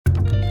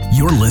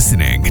You're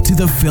listening to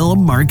the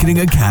Film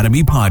Marketing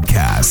Academy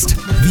podcast,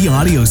 the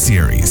audio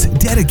series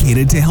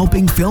dedicated to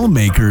helping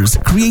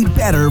filmmakers create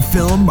better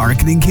film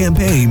marketing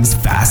campaigns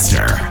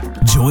faster.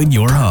 Join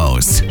your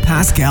host,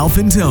 Pascal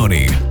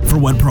Fantoni, for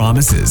what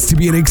promises to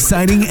be an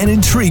exciting and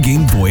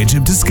intriguing voyage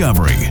of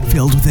discovery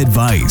filled with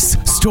advice,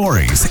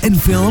 stories, and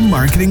film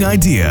marketing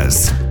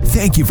ideas.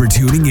 Thank you for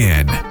tuning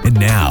in. And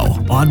now,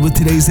 on with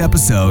today's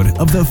episode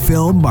of the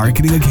Film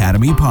Marketing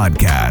Academy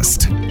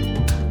podcast.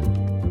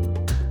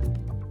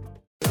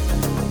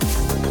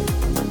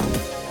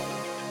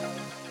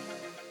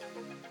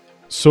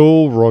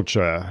 So,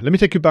 Roger, let me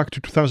take you back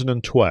to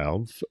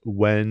 2012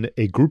 when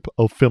a group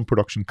of film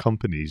production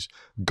companies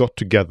got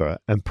together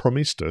and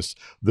promised us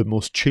the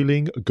most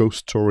chilling ghost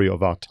story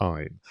of our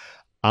time.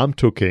 I'm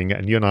talking,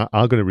 and you and I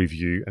are going to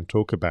review and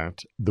talk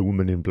about The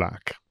Woman in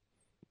Black.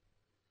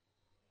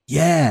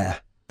 Yeah,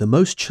 the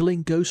most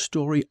chilling ghost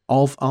story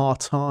of our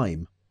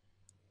time.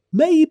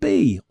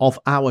 Maybe of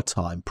our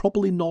time,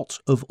 probably not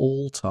of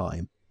all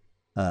time.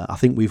 I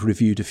think we've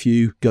reviewed a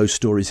few ghost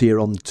stories here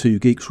on Two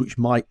Geeks which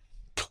might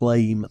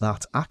claim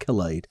that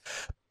accolade.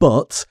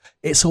 But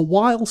it's a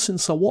while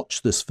since I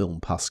watched this film,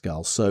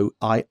 Pascal, so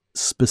I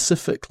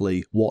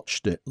specifically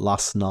watched it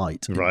last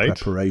night in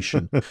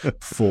preparation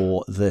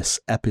for this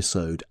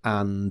episode,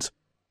 and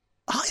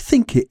I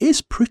think it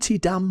is pretty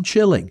damn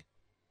chilling.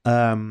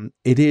 It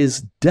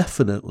is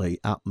definitely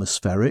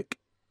atmospheric.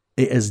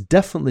 It has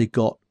definitely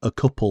got a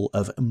couple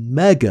of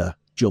mega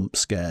jump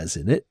scares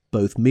in it.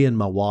 Both me and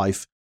my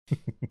wife,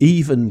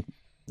 even,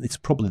 it's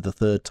probably the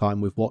third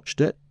time we've watched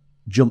it,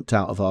 jumped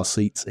out of our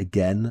seats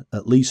again,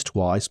 at least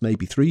twice,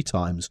 maybe three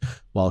times,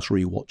 whilst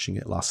rewatching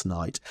it last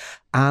night.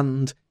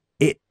 And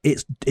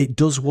it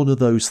does one of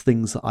those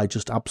things that I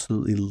just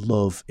absolutely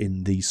love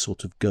in these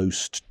sort of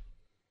ghost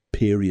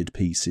period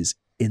pieces,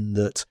 in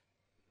that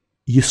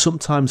you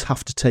sometimes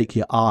have to take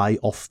your eye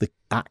off the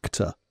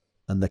actor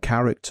and the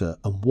character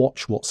and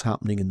watch what's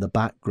happening in the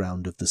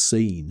background of the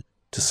scene,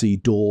 to see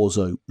doors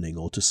opening,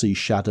 or to see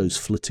shadows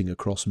flitting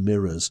across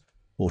mirrors,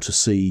 or to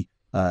see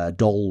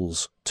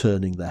dolls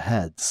turning their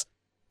heads.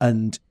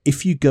 And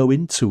if you go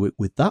into it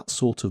with that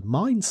sort of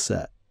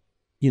mindset,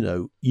 you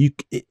know,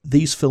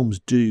 these films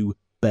do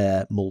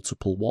bear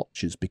multiple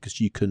watches, because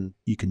you can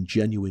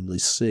genuinely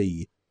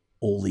see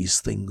all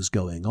these things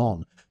going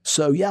on.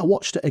 So yeah, I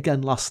watched it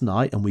again last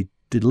night, and we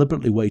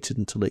deliberately waited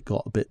until it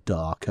got a bit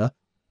darker,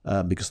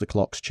 because the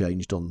clocks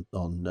changed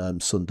on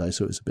Sunday,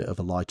 so it was a bit of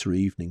a lighter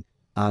evening.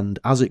 And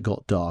as it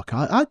got dark,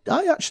 I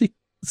actually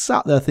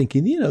sat there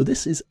thinking, you know,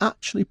 this is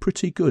actually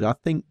pretty good. I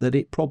think that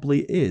it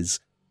probably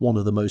is one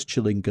of the most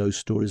chilling ghost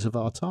stories of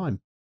our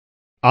time.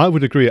 I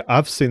would agree.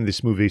 I've seen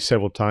this movie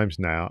several times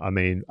now. I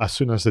mean, as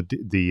soon as the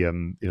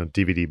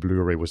DVD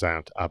Blu-ray was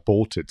out, I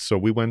bought it. So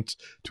we went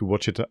to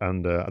watch it at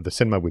the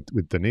cinema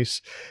with Denise,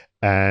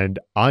 and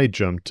I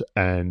jumped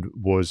and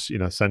was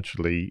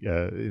essentially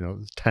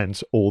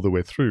tense all the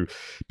way through,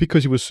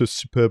 because it was so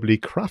superbly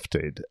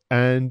crafted.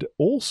 And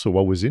also,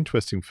 what was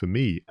interesting for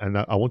me, and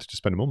I wanted to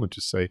spend a moment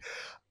to say,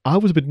 I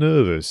was a bit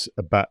nervous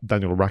about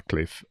Daniel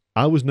Radcliffe.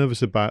 I was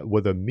nervous about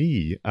whether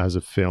me, as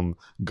a film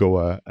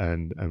goer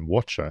and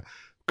watcher,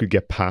 could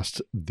get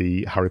past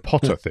the Harry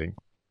Potter thing.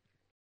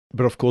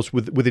 But of course,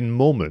 within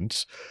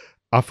moments,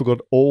 I forgot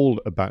all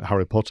about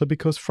Harry Potter,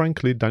 because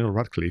frankly, Daniel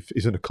Radcliffe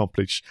is an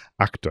accomplished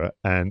actor,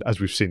 and as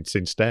we've seen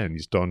since then,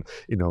 he's done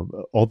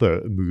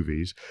other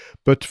movies.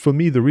 But for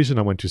me, the reason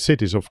I went to see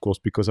it is, of course,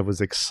 because I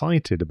was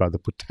excited about the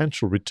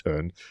potential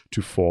return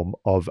to form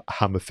of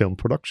Hammer Film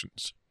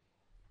Productions.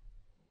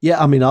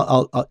 Yeah, I mean,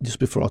 I'll just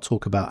before I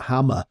talk about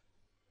Hammer,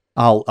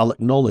 I'll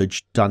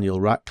acknowledge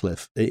Daniel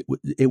Radcliffe.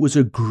 It was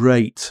a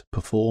great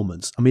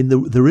performance. I mean,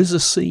 there is a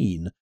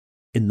scene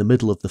in the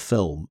middle of the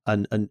film,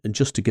 and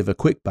just to give a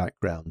quick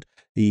background,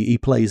 he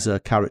plays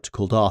a character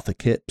called Arthur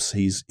Kipps.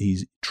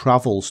 He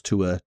travels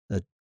to a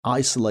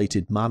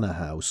isolated manor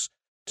house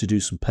to do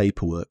some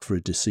paperwork for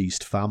a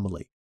deceased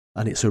family,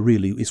 and it's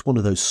one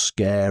of those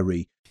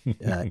scary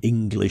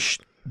English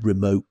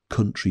remote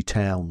country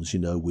towns,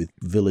 with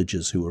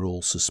villagers who are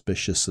all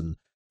suspicious,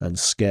 and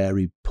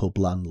scary pub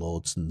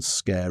landlords and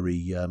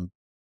scary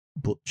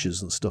butchers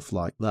and stuff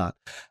like that.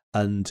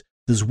 And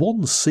there's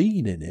one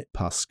scene in it,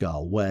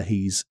 Pascal, where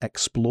he's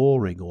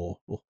exploring or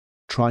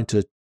trying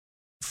to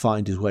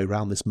find his way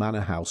around this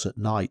manor house at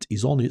night.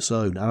 He's on its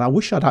own, and I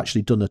wish I'd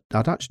actually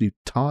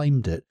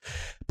timed it,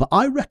 but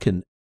I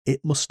reckon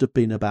it must have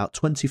been about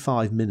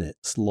 25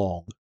 minutes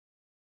long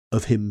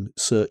of him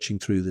searching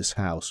through this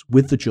house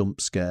with the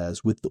jump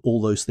scares, with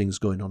all those things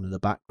going on in the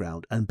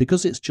background. And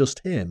because it's just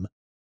him,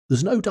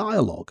 there's no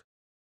dialogue.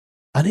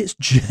 And it's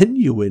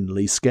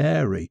genuinely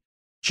scary,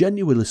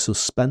 genuinely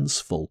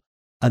suspenseful.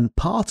 And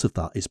part of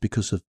that is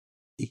because of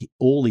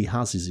all he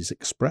has is his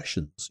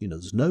expressions.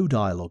 There's no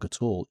dialogue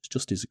at all. It's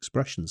just his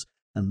expressions.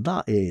 And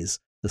that is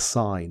the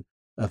sign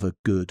of a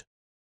good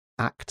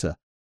actor.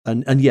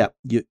 And yeah,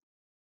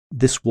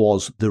 this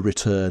was the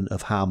return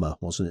of Hammer,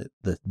 wasn't it?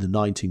 The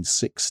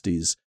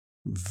 1960s,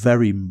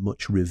 very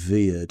much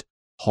revered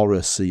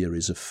horror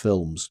series of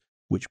films,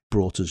 which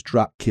brought us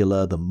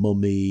Dracula, The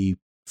Mummy,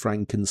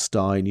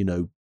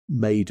 Frankenstein,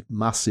 made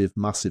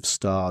massive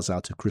stars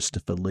out of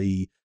Christopher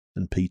Lee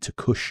and Peter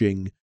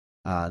Cushing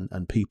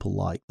and people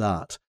like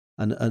that.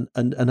 And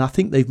I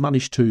think they've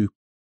managed to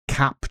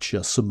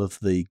capture some of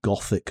the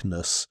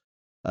gothicness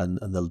and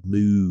the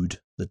mood,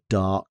 the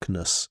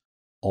darkness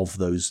of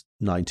those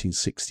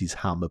 1960s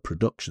Hammer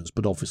productions,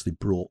 but obviously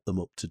brought them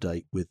up to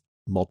date with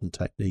modern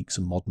techniques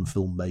and modern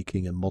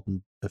filmmaking and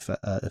modern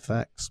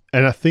effects.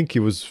 And I think it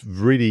was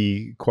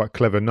really quite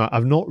clever. Now,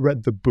 I've not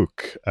read the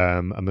book,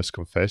 I must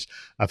confess.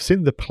 I've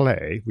seen the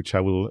play, which I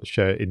will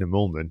share in a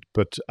moment,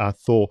 but I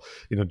thought,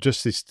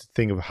 just this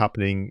thing of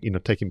happening,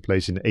 taking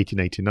place in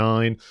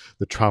 1889,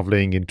 the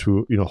traveling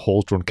into,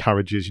 horse-drawn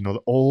carriages,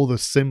 all the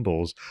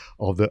symbols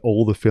of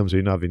all the films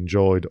I've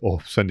enjoyed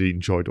or certainly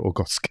enjoyed or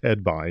got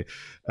scared by,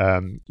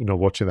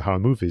 watching the horror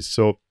movies.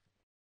 So,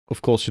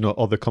 of course,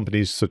 other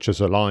companies such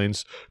as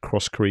Alliance,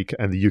 Cross Creek,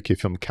 and the UK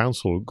Film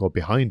Council got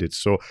behind it.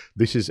 So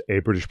this is a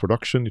British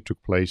production. It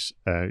took place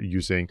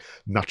using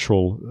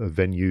natural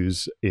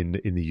venues in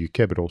the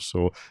UK, but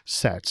also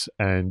sets.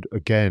 And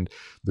again,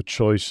 the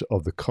choice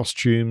of the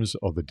costumes,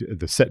 of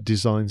the set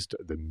designs,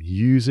 the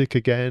music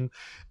again,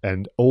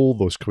 and all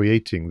those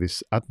creating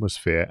this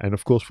atmosphere. And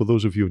of course, for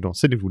those of you who've not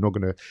seen it, we're not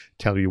going to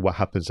tell you what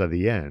happens at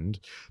the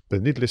end.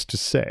 But needless to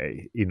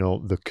say,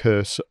 the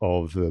curse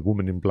of the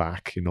woman in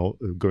black,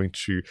 going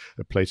to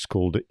a place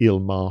called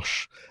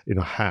Ilmarsh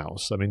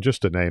house. I mean,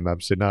 just a name. I'm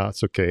saying,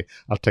 it's okay.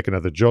 I'll take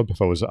another job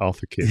if I was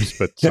Arthur Kipps.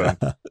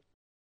 But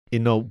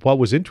what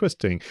was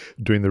interesting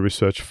doing the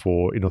research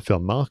for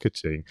film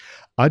marketing,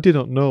 I did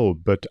not know,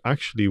 but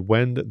actually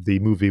when the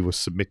movie was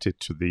submitted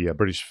to the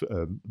British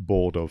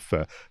Board of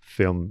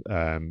Film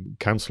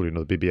Council,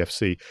 the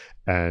BBFC,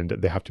 and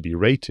they have to be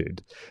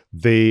rated,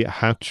 they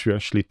had to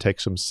actually take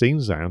some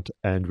scenes out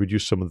and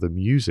reduce some of the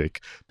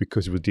music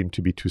because it was deemed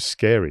to be too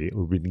scary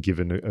or been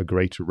given a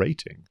greater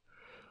rating.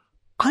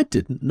 I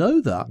didn't know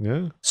that.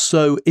 Yeah.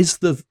 So is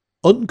the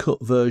uncut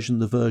version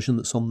the version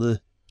that's on the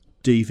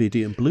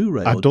DVD and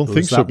Blu-ray? I don't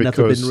think so, because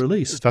never been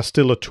released? That's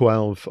still a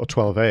 12 or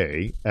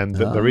 12A, and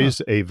there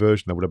is a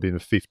version that would have been a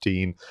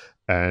 15.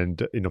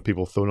 And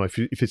people thought, no, if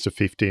it's a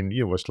 15,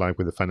 it's like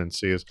with the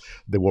financiers,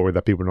 they worry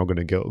that people are not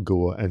going to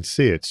go and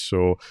see it.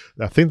 So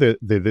I think that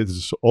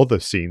there's other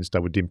scenes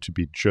that were deemed to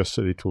be just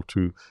a little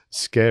too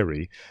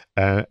scary.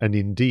 And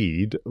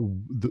indeed,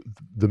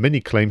 the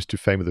many claims to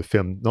fame of the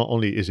film, not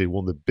only is it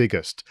one of the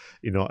biggest,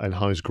 and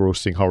highest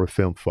grossing horror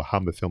film for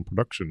Hammer Film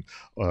Production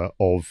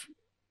of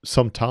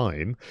some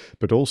time,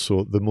 but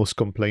also the most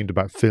complained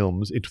about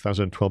films in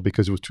 2012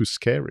 because it was too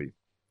scary.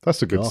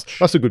 That's a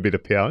good bit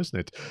of PR, isn't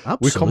it? Absolutely.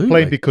 We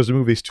complain because the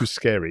movie is too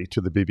scary to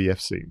the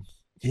BBFC.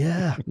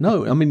 Yeah,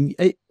 no, I mean,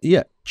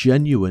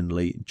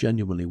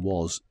 genuinely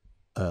was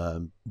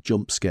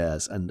jump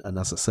scares, and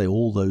as I say,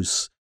 all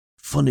those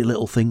funny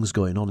little things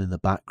going on in the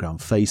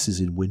background, faces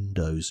in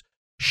windows,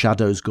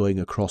 shadows going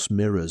across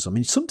mirrors. I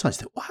mean, sometimes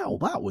I think, wow,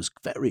 that was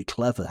very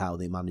clever how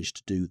they managed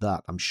to do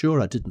that. I'm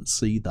sure I didn't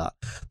see that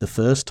the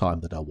first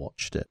time that I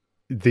watched it.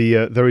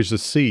 There is a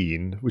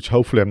scene, which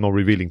hopefully I'm not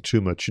revealing too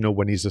much,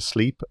 when he's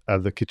asleep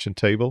at the kitchen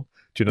table.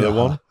 Do you know the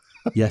one?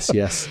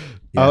 Yes.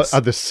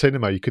 At the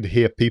cinema, you could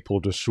hear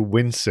people just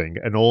wincing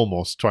and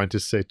almost trying to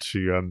say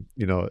to,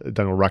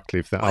 Daniel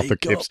Radcliffe, that Arthur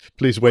Kipps,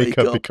 please wake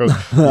up because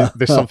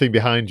there's something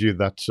behind you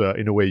that,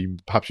 in a way,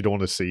 perhaps you don't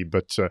want to see,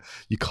 but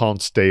you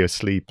can't stay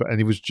asleep. And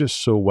it was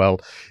just so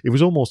well. It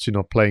was almost,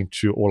 playing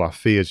to all our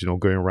fears,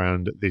 going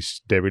around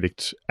this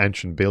derelict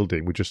ancient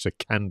building with just a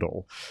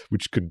candle,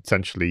 which could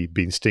essentially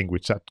be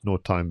extinguished at no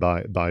time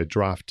by a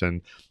draft.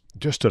 And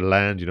just to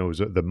land,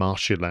 the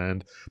marshy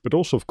land, but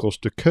also, of course,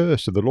 the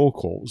curse of the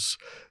locals,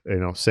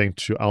 saying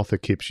to Arthur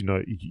Kipps,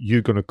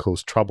 you're going to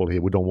cause trouble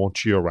here. We don't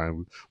want you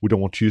around. We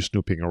don't want you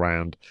snooping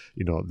around,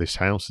 this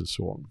house and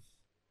so on.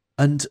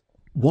 And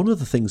one of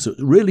the things that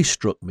really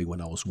struck me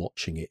when I was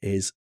watching it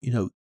is,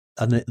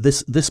 and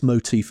this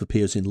motif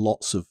appears in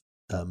lots of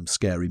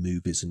scary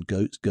movies and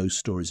ghost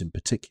stories in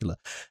particular,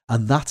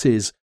 and that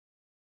is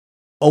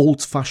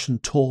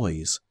old-fashioned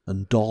toys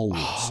and dolls.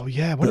 Oh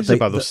yeah, what is it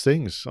about those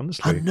things?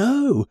 Honestly, I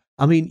know.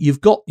 I mean, you've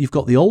got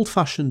the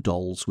old-fashioned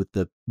dolls with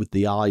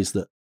the eyes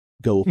that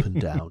go up and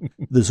down.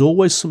 There's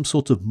always some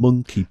sort of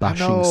monkey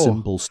bashing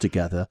symbols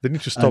together. They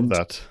need to stop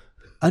that.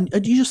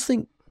 And you just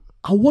think,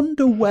 I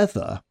wonder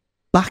whether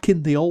back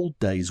in the old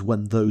days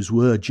when those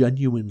were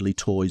genuinely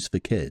toys for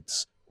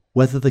kids,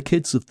 whether the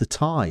kids of the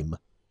time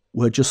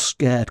were just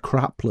scared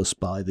crapless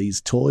by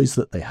these toys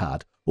that they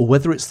had, or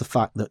whether it's the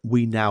fact that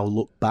we now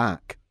look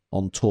back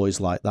on toys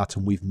like that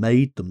and we've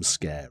made them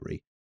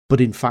scary. But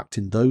in fact,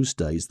 in those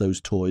days, those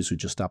toys were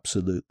just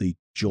absolutely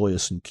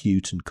joyous and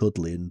cute and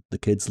cuddly, and the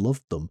kids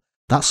loved them.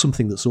 That's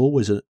something that's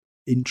always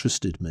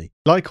interested me.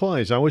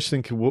 Likewise, I always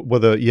think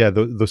whether,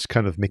 those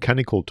kind of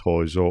mechanical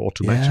toys or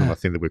automaton, I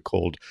think they were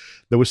called,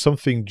 there was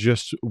something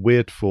just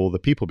weird for the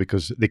people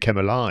because they came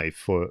alive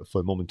for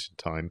a moment in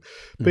time.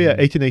 But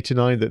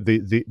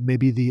 1889,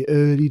 maybe the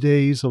early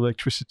days of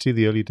electricity,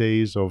 the early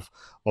days of,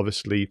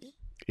 obviously,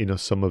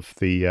 some of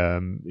the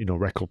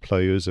record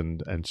players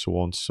and so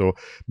on. So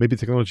maybe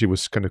technology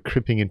was kind of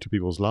creeping into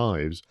people's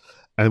lives,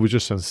 and it was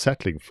just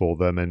unsettling for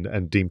them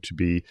and deemed to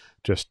be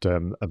just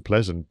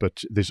unpleasant.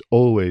 But there's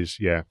always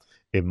a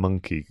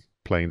monkey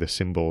playing the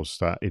cymbals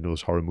that in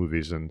those horror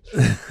movies, and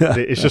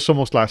it's just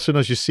almost like as soon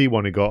as you see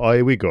one, you go, "Oh,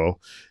 here we go!"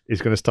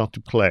 It's going to start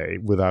to play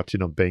without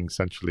being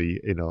essentially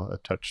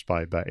touched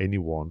by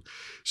anyone.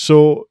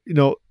 So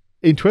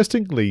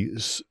interestingly,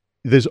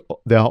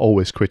 there are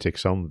always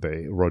critics, aren't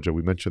they, Roger?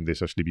 We mentioned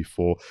this actually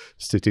before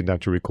sitting down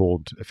to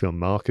record film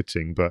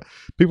marketing, but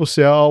people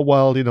say, "Oh,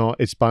 well,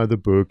 it's by the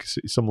book."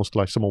 It's almost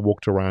like someone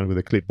walked around with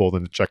a clipboard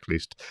and a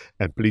checklist,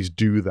 and please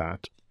do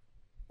that,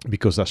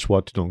 because that's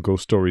what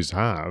ghost stories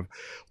have.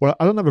 Well,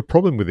 I don't have a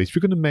problem with this. If you're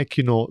going to make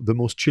the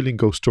most chilling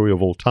ghost story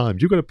of all time,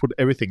 you're going to put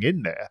everything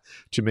in there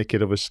to make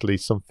it obviously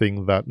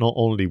something that not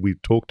only we've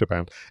talked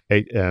about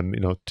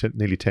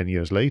nearly 10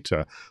 years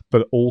later,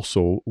 but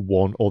also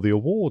won all the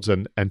awards,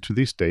 and to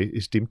this day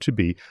is deemed to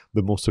be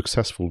the most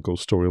successful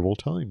ghost story of all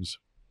times.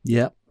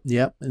 Yeah,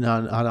 and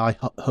I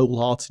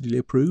wholeheartedly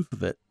approve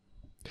of it.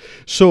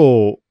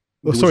 So,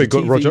 sorry,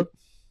 Roger.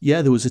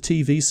 Yeah, there was a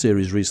TV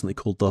series recently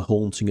called The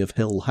Haunting of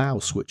Hill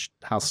House, which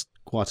has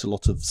quite a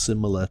lot of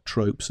similar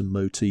tropes and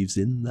motifs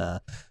in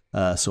there.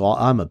 So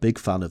I'm a big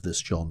fan of this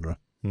genre.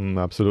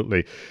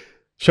 Absolutely.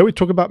 Shall we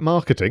talk about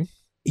marketing?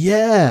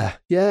 Yeah.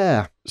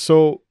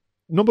 So,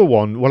 number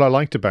one, what I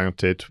liked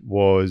about it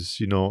was,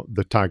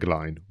 the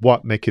tagline.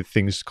 What makes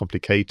things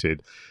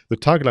complicated? The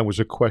tagline was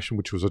a question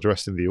which was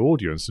addressed in the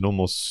audience and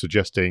almost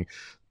suggesting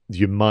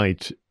you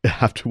might,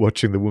 after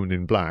watching The Woman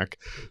in Black,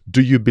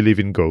 do you believe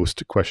in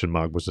ghosts? ?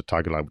 Was the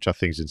tagline, which I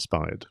think is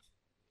inspired.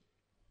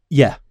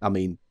 Yeah, I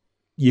mean,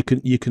 you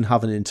can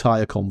have an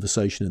entire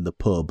conversation in the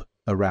pub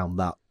around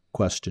that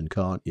question,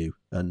 can't you?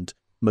 And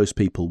most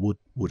people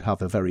would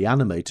have a very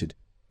animated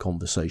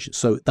conversation.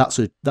 So that's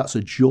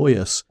a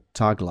joyous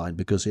tagline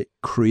because it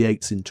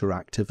creates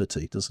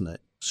interactivity, doesn't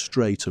it?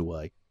 Straight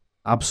away.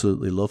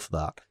 Absolutely love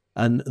that.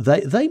 And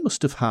they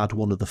must have had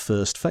one of the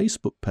first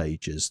Facebook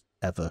pages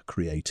ever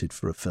created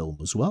for a film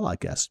as well, I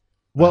guess.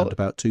 Well,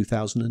 about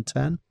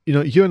 2010.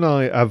 You and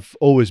I have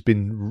always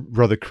been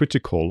rather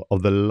critical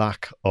of the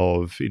lack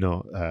of,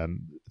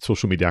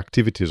 social media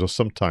activities, or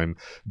sometimes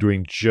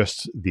doing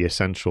just the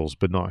essentials,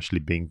 but not actually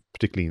being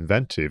particularly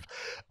inventive.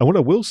 And what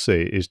I will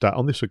say is that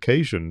on this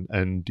occasion,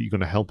 and you're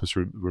going to help us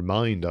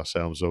remind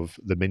ourselves of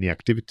the many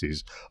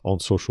activities on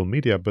social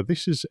media, but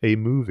this is a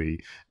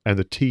movie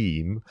and a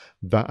team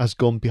that has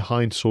gone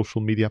behind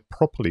social media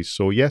properly.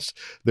 So yes,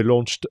 they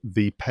launched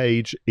the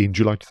page in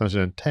July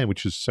 2010,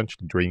 which is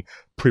essentially during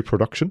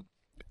pre-production.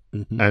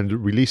 Mm-hmm. And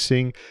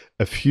releasing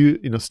a few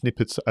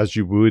snippets as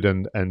you would,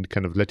 and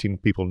kind of letting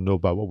people know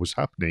about what was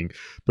happening.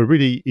 But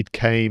really it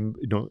came,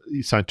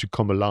 it started to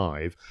come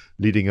alive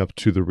leading up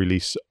to the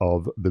release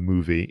of the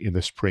movie in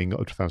the spring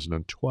of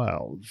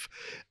 2012.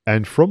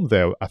 And from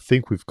there, I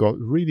think we've got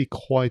really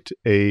quite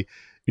a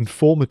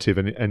informative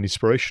and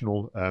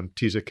inspirational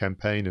teaser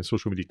campaign and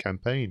social media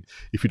campaign,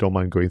 if you don't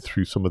mind going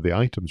through some of the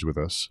items with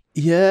us.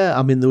 Yeah,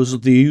 I mean, there was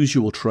the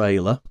usual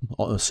trailer,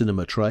 a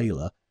cinema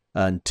trailer,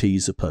 and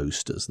teaser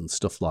posters and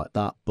stuff like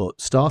that. But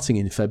starting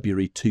in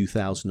February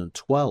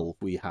 2012,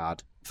 we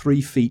had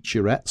 3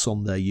 featurettes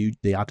on their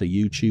they had a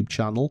YouTube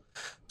channel.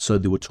 So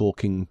they were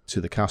talking to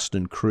the cast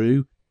and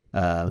crew,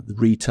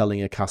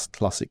 retelling a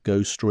classic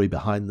ghost story,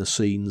 behind the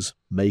scenes,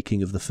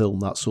 making of the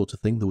film, that sort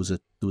of thing. There was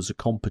a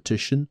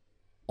competition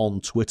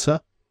on Twitter.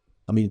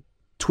 I mean,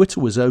 Twitter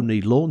was only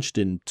launched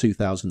in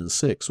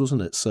 2006,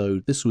 wasn't it?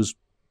 So this was,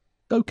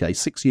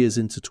 6 years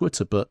into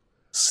Twitter, but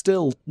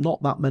still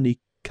not that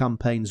many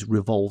campaigns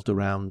revolved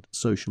around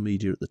social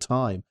media at the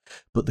time.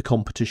 But the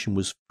competition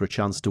was for a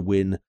chance to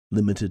win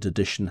limited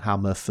edition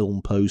Hammer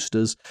film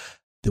posters.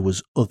 There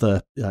was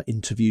other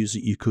interviews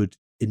that you could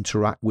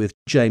interact with.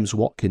 James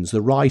Watkins,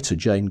 the writer,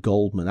 Jane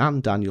Goldman,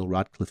 and Daniel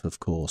Radcliffe, of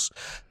course.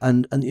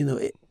 And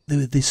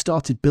they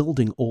started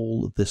building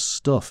all of this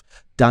stuff.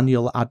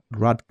 Daniel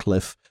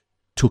Radcliffe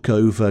took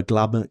over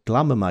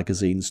Glamour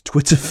magazine's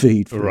Twitter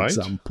feed, for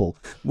example,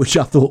 which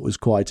I thought was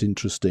quite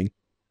interesting.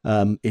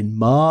 In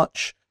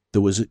March,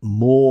 there was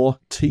more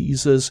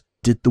teasers.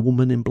 Did The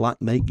Woman in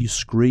Black make you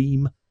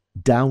scream?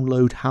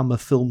 Download Hammer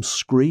Film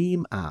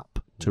Scream app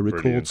to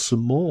record some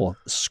more.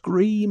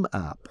 Scream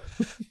app.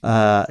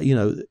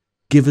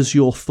 Give us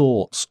your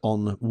thoughts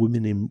on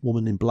Woman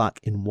in Black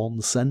in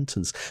one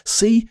sentence.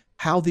 See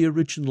how the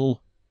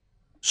original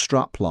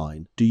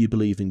strapline, Do You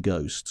Believe in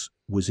Ghosts,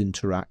 was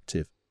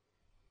interactive.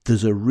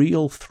 There's a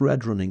real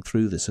thread running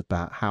through this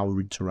about how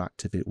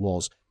interactive it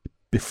was.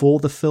 Before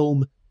the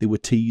film, they were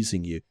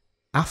teasing you.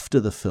 After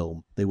the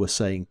film, they were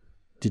saying,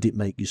 did it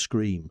make you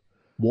scream?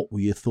 What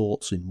were your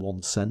thoughts in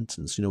one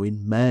sentence?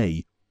 In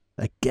May,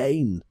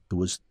 again, there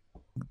was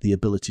the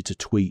ability to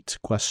tweet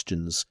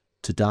questions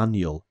to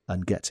Daniel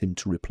and get him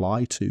to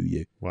reply to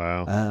you.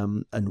 Wow.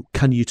 And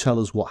can you tell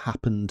us what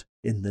happened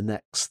in the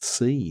next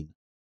scene?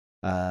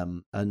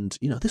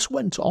 This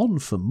went on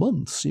for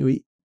months.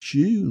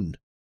 June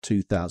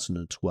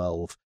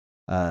 2012,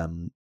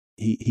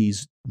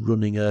 he's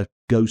running a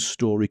ghost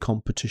story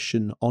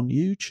competition on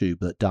YouTube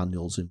that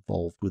Daniel's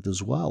involved with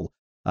as well.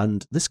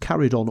 And this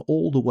carried on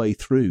all the way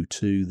through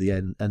to the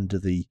end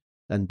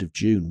of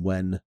June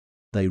when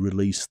they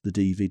released the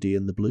DVD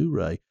and the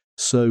Blu-ray.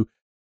 So,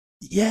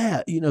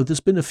 yeah, there's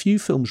been a few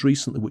films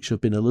recently which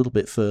have been a little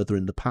bit further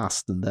in the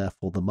past, and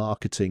therefore the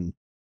marketing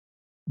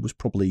was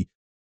probably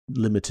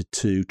limited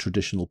to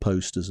traditional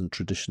posters and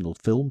traditional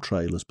film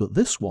trailers. But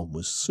this one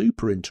was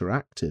super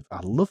interactive. I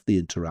love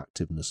the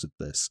interactiveness of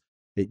this.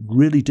 It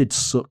really did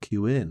suck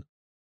you in.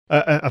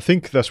 I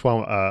think that's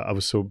why I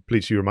was so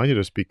pleased you reminded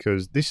us,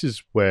 because this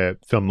is where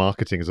film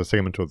marketing as a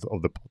segment of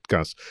the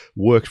podcast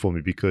worked for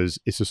me, because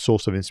it's a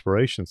source of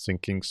inspiration,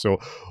 thinking, so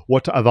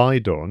what have I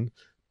done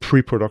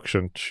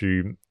pre-production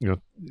to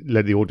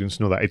let the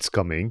audience know that it's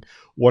coming?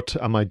 What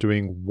am I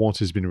doing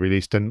once it's been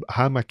released, and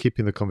how am I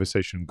keeping the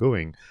conversation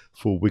going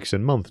for weeks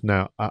and months?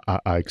 Now, I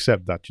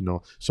accept that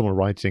someone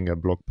writing a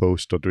blog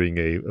post or doing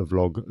a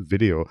vlog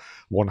video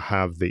won't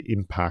have the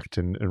impact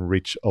and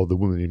reach of The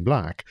Woman in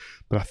Black,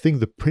 but I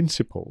think the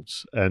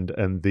principles and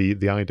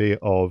the idea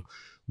of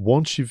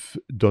once you've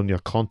done your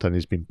content,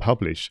 it's been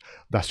published,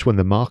 that's when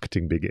the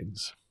marketing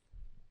begins.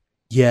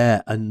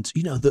 Yeah, and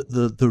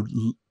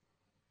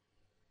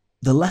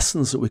the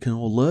lessons that we can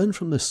all learn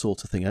from this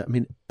sort of thing. I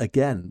mean,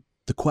 again,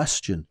 the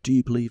question, do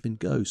you believe in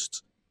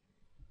ghosts?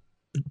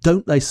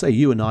 Don't they say,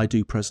 you and I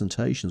do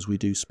presentations, we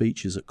do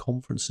speeches at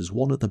conferences.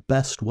 One of the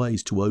best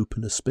ways to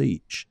open a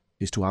speech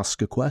is to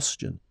ask a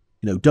question.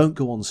 Don't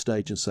go on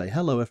stage and say,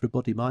 hello,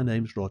 everybody, my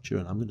name's Roger,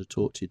 and I'm going to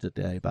talk to you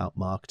today about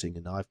marketing,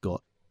 and I've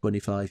got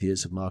 25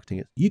 years of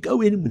marketing. You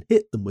go in and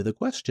hit them with a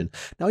question.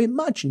 Now,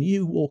 imagine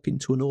you walk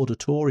into an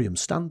auditorium,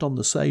 stand on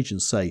the stage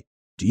and say,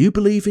 do you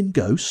believe in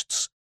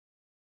ghosts?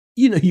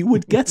 You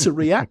would get a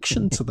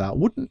reaction to that,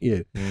 wouldn't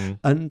you? Mm.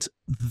 And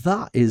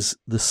that is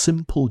the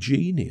simple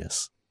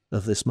genius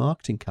of this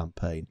marketing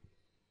campaign.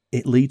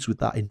 It leads with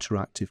that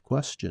interactive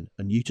question,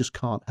 and you just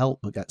can't help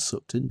but get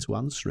sucked into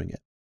answering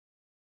it.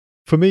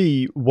 For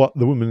me, what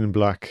The Woman in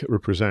Black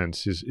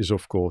represents is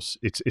of course,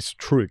 it's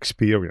true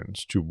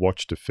experience to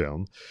watch the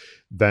film.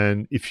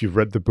 Then if you've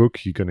read the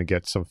book, you're going to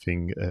get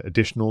something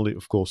additional.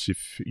 Of course,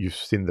 if you've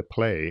seen the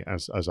play,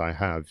 as I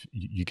have,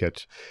 you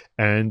get...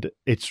 And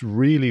it's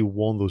really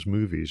one of those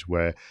movies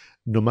where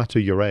no matter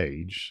your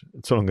age,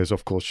 so long as,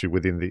 of course, you're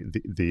within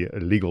the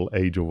legal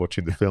age of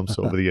watching the film,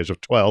 so over the age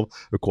of 12,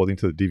 according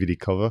to the DVD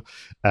cover,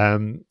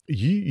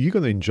 you're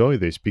going to enjoy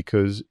this,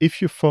 because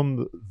if you're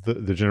from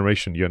the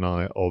generation you and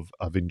I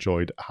have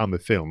enjoyed Hammer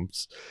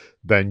films,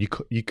 then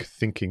you're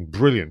thinking,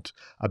 brilliant.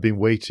 I've been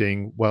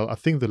waiting. Well, I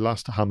think the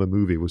last Hammer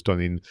movie was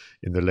done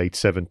in the late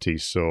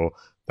 70s, so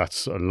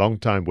that's a long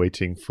time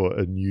waiting for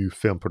a new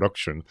film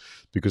production,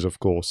 because of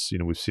course,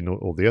 we've seen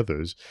all the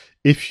others.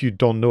 If you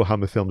don't know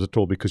Hammer films at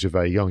all because you're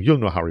very young, you'll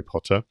know Harry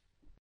Potter.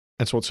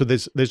 And so on. So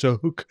there's a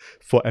hook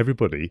for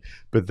everybody,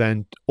 but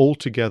then all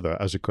together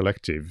as a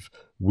collective,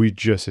 we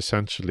just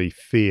essentially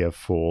fear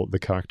for the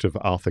character of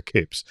Arthur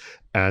Kipps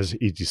as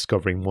he's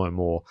discovering more and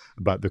more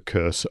about the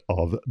curse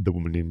of the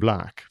Woman in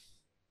Black.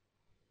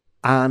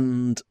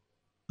 And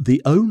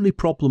the only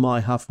problem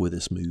I have with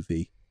this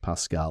movie,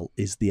 Pascal,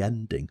 is the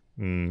ending.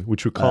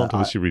 Which we can't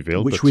obviously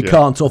reveal.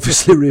 Can't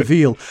obviously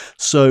reveal.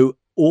 So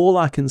all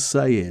I can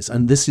say is,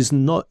 and this is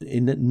not,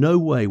 in no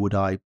way would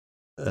I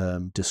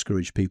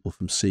discourage people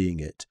from seeing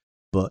it,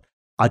 but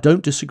I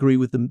don't disagree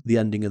with the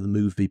ending of the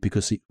movie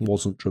because it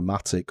wasn't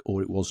dramatic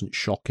or it wasn't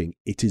shocking.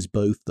 It is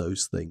both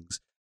those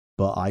things.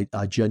 But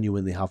I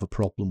genuinely have a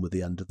problem with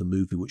the end of the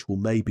movie, which we'll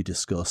maybe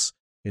discuss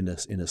in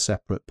a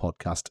separate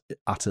podcast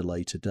at a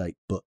later date.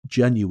 But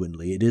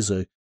genuinely, it is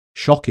a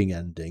shocking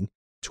ending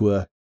to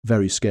a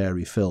very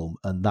scary film,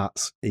 and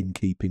that's in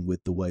keeping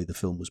with the way the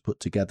film was put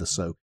together,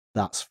 so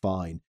that's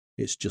fine.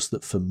 It's just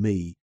that for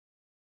me,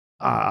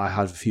 I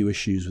had a few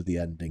issues with the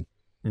ending.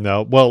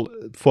 No, well,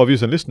 for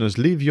viewers and listeners,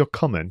 leave your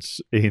comments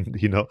in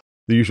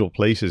the usual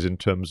places in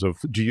terms of,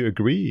 do you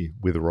agree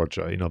with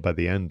Roger about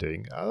the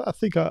ending? I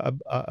think I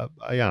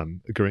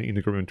am in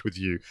agreement with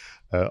you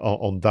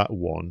on that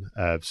one,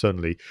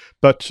 certainly.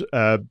 But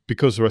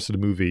because the rest of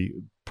the movie,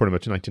 pretty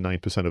much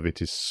 99% of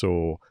it is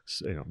so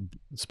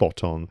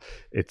spot on,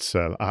 it's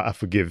I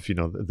forgive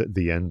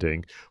the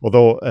ending.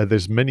 Although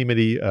there's many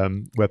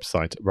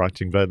websites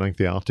writing very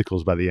lengthy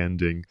articles about the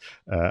ending,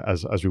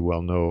 as we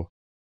well know.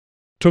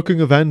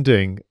 Talking of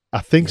ending, I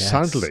think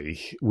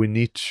sadly we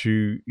need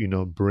to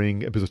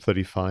bring episode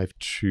 35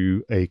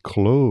 to a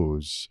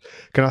close.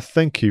 Can I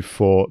thank you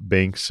for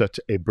being such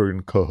a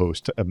brilliant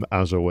co-host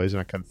as always, and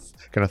I can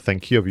I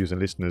thank you, viewers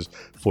and listeners,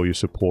 for your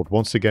support.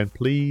 Once again,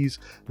 please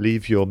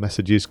leave your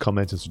messages,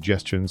 comments and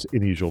suggestions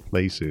in the usual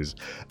places.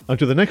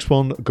 Until the next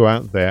one, go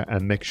out there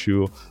and make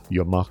sure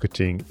your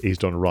marketing is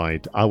done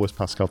right. I was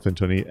Pascal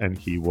Fintoni and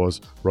he was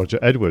Roger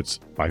Edwards.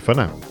 Bye for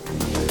now.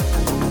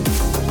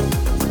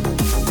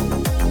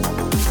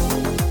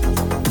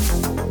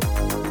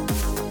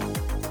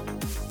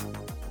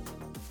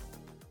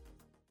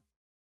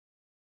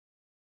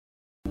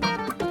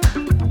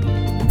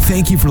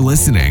 Thank you for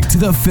listening to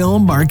the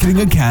Film Marketing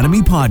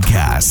Academy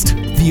podcast,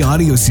 the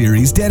audio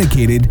series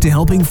dedicated to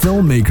helping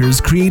filmmakers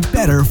create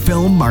better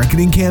film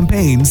marketing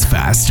campaigns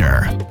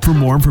faster. For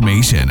more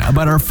information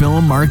about our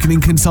film marketing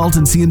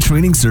consultancy and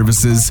training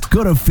services,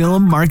 go to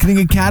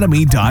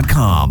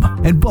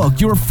filmmarketingacademy.com and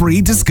book your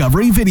free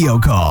discovery video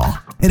call.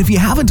 And if you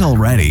haven't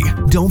already,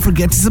 don't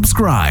forget to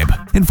subscribe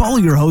and follow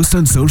your host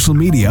on social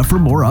media for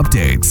more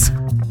updates.